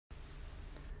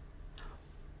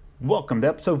Welcome to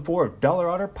episode 4 of Dollar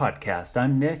Otter Podcast.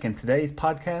 I'm Nick, and today's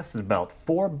podcast is about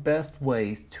 4 best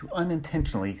ways to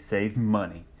unintentionally save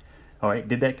money. Alright,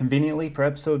 did that conveniently for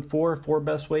episode 4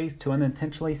 best ways to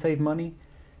unintentionally save money?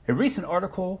 A recent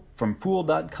article from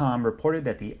Fool.com reported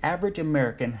that the average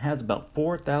American has about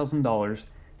 $4,000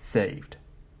 saved.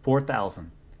 $4,000.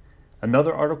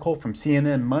 Another article from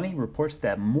CNN Money reports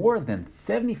that more than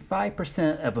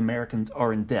 75% of Americans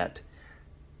are in debt.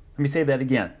 Let me say that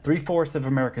again. 3/4 of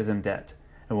America is in debt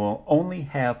and will only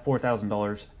have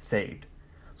 $4,000 saved.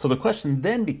 So the question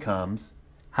then becomes,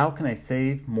 how can I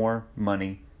save more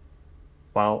money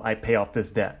while I pay off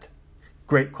this debt?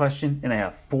 Great question, and I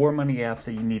have 4 money apps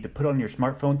that you need to put on your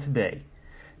smartphone today.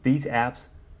 These apps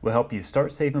will help you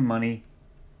start saving money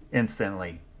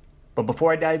instantly. But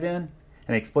before I dive in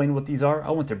and explain what these are,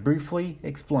 I want to briefly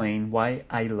explain why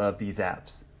I love these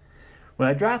apps. When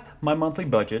I draft my monthly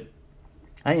budget,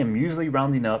 I am usually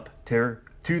rounding up to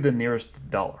the nearest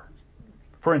dollar.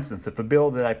 For instance, if a bill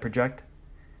that I project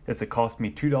is to cost me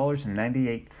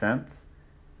 $2.98,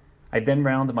 I then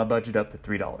round my budget up to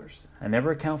 $3. I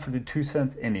never account for the 2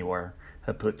 cents anywhere.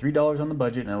 I put $3 on the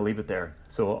budget and I leave it there.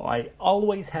 So I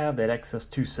always have that excess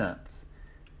 2 cents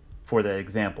for that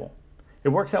example. It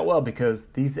works out well because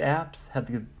these apps have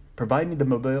to provide me the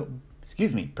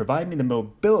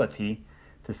mobility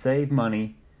to save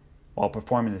money while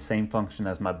performing the same function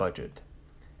as my budget.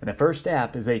 And the first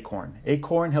app is Acorn.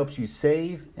 Acorn helps you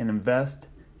save and invest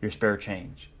your spare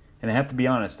change. And I have to be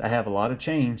honest, I have a lot of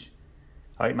change.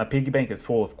 All right, my piggy bank is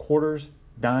full of quarters,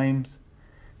 dimes,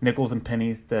 nickels, and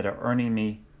pennies that are earning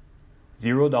me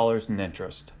 $0 in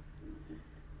interest.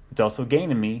 It's also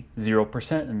gaining me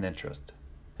 0% in interest.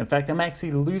 In fact, I'm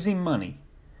actually losing money.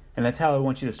 And that's how I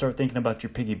want you to start thinking about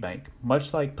your piggy bank.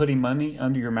 Much like putting money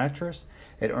under your mattress,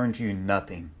 it earns you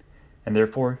nothing. And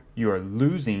therefore, you are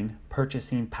losing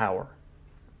purchasing power.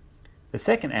 The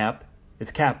second app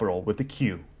is Qapital with a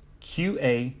Q.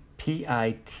 Qapital.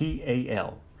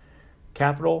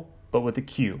 Qapital, but with a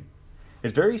Q.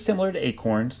 It's very similar to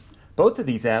Acorns. Both of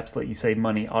these apps let you save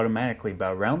money automatically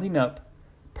by rounding up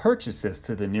purchases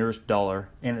to the nearest dollar,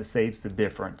 and it saves the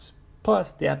difference.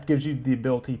 Plus, the app gives you the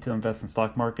ability to invest in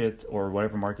stock markets or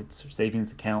whatever markets or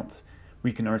savings accounts.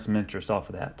 We can earn some interest off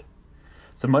of that.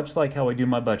 So much like how I do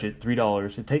my budget,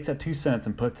 $3, it takes that 2 cents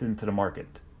and puts it into the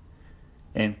market.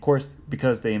 And of course,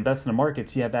 because they invest in the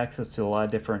markets, you have access to a lot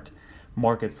of different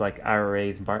markets like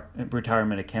IRAs,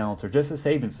 retirement accounts, or just a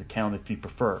savings account if you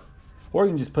prefer. Or you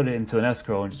can just put it into an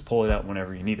escrow and just pull it out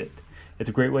whenever you need it. It's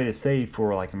a great way to save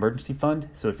for like emergency fund.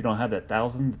 So if you don't have that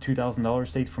 $1,000 to $2,000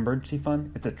 saved for emergency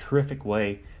fund, it's a terrific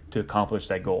way to accomplish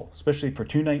that goal. Especially for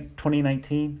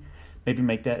 2019, maybe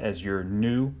make that as your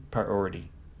new priority.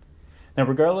 Now,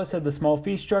 regardless of the small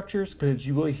fee structures, because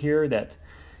you will hear that,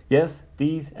 yes,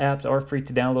 these apps are free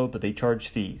to download, but they charge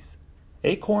fees.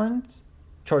 Acorns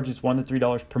charges $1 to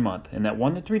 $3 per month, and that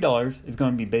 $1 to $3 is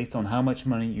going to be based on how much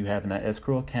money you have in that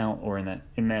escrow account or in that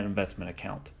investment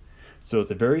account. So it's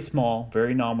a very small,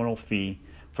 very nominal fee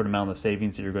for the amount of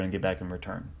savings that you're going to get back in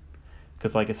return.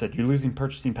 Because like I said, you're losing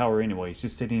purchasing power anyway. It's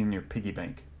just sitting in your piggy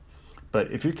bank. But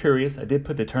if you're curious, I did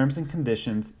put the terms and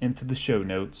conditions into the show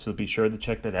notes, so be sure to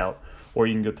check that out, or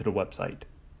you can go to the website.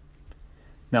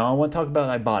 Now, I want to talk about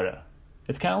Ibotta.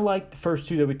 It's kind of like the first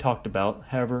 2 that we talked about.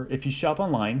 However, if you shop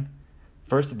online,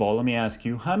 first of all, let me ask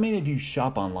you, how many of you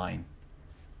shop online?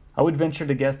 I would venture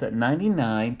to guess that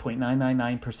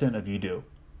 99.999% of you do.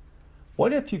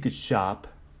 What if you could shop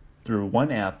through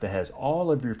one app that has all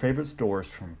of your favorite stores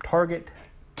from Target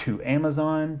to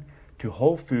Amazon to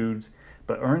Whole Foods,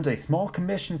 but earns a small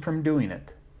commission from doing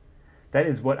it? That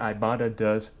is what Ibotta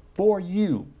does for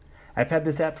you. I've had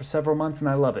this app for several months and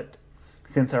I love it.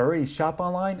 Since I already shop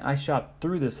online, I shop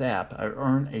through this app. I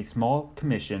earn a small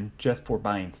commission just for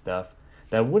buying stuff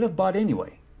that I would have bought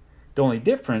anyway. The only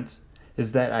difference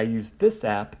is that I use this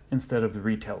app instead of the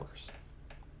retailers.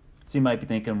 So you might be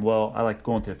thinking, well, I like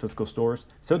going to physical stores.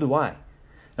 So do I.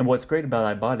 And what's great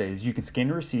about Ibotta is you can scan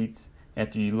the receipts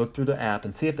after you look through the app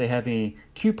and see if they have any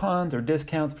coupons or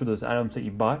discounts for those items that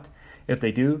you bought. If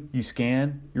they do, you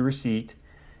scan your receipt,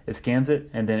 it scans it,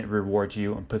 and then it rewards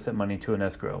you and puts that money into an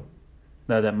escrow.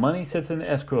 Now that money sits in the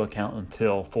escrow account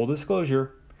until, full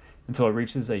disclosure, until it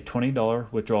reaches a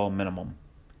 $20 withdrawal minimum.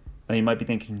 Now you might be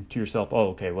thinking to yourself, oh,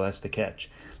 okay, well that's the catch.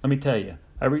 Let me tell you,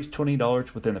 I reached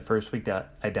 $20 within the first week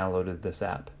that I downloaded this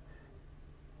app.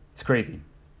 It's crazy.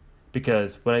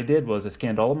 Because what I did was I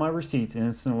scanned all of my receipts and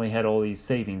instantly had all these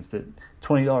savings that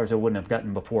 $20 I wouldn't have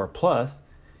gotten before. Plus,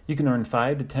 you can earn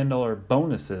 $5 to $10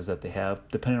 bonuses that they have,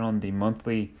 depending on the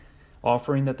monthly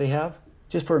offering that they have,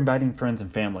 just for inviting friends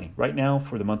and family. Right now,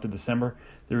 for the month of December,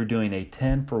 they're doing a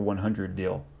 10 for 100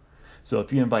 deal. So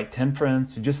if you invite 10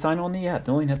 friends to just sign on the app,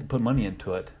 they only have to put money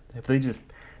into it. If they just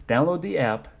download the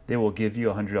app, they will give you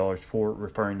 $100 for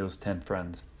referring those 10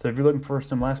 friends. So if you're looking for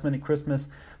some last minute Christmas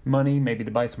money, maybe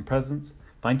to buy some presents,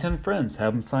 find 10 friends,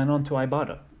 have them sign on to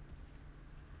Ibotta.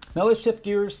 Now let's shift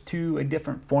gears to a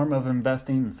different form of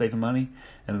investing and saving money,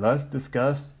 and let's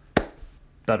discuss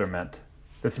Betterment.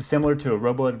 This is similar to a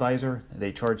robo-advisor.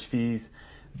 They charge fees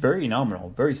very nominal,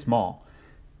 very small.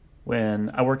 When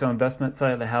I worked on the investment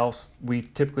side of the house, we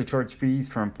typically charge fees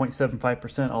from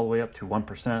 0.75% all the way up to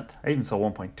 1%. I even saw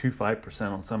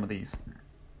 1.25% on some of these.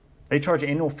 They charge an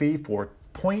annual fee for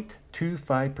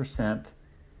 0.25%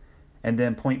 and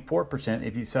then 0.4%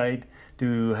 if you decide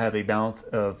to have a balance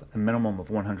of a minimum of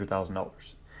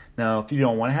 $100,000. Now, if you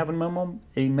don't want to have a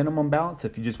minimum balance,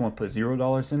 if you just want to put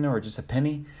 $0 in there or just a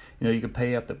penny, you can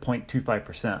pay up to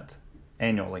 0.25%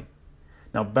 annually.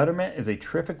 Now, Betterment is a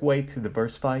terrific way to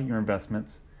diversify your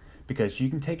investments because you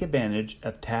can take advantage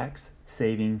of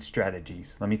tax-saving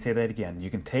strategies. Let me say that again. You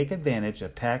can take advantage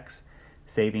of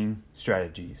tax-saving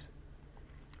strategies.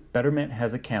 Betterment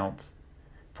has accounts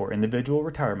for individual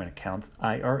retirement accounts,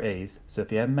 IRAs. So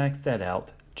if you haven't maxed that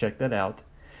out, check that out.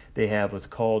 They have what's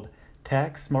called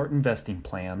tax-smart investing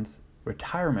plans,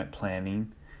 retirement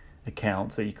planning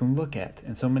accounts that you can look at,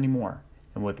 and so many more.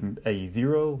 And with a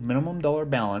 $0 minimum dollar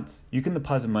balance, you can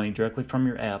deposit money directly from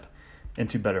your app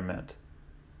into Betterment.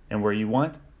 And where you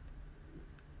want,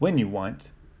 when you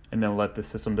want, and then let the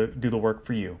system do the work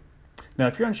for you. Now,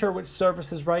 if you're unsure which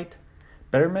service is right,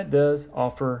 Betterment does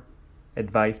offer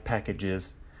advice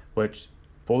packages, which,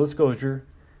 full disclosure,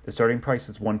 the starting price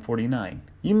is $149.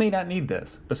 You may not need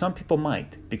this, but some people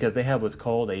might because they have what's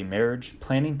called a marriage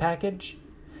planning package,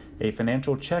 a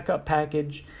financial checkup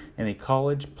package, and a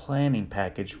college planning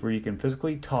package where you can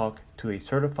physically talk to a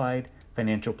certified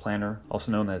financial planner,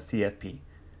 also known as CFP.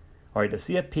 All right, the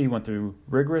CFP went through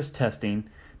rigorous testing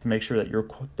to make sure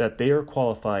that they are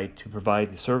qualified to provide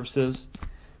the services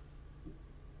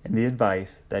and the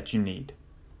advice that you need.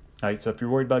 All right, so if you're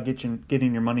worried about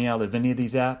getting your money out of any of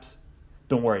these apps,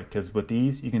 don't worry, because with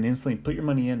these, you can instantly put your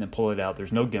money in and pull it out.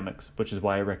 There's no gimmicks, which is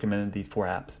why I recommended these 4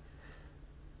 apps.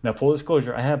 Now, full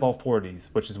disclosure, I have all 4 of these,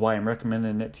 which is why I'm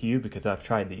recommending it to you because I've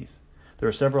tried these. There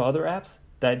are several other apps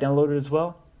that I downloaded as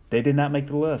well. They did not make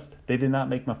the list. They did not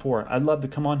make my 4. I'd love to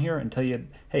come on here and tell you,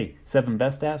 hey, 7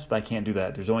 best apps, but I can't do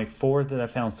that. There's only 4 that I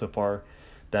found so far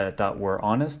that I thought were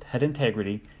honest, had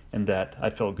integrity, and that I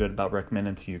felt good about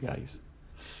recommending to you guys.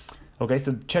 Okay,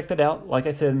 so check that out. Like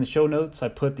I said in the show notes, I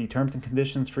put the terms and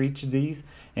conditions for each of these.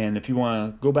 And if you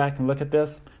want to go back and look at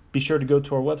this, be sure to go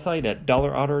to our website at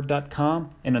dollarotter.com.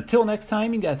 And until next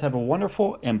time, you guys have a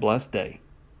wonderful and blessed day.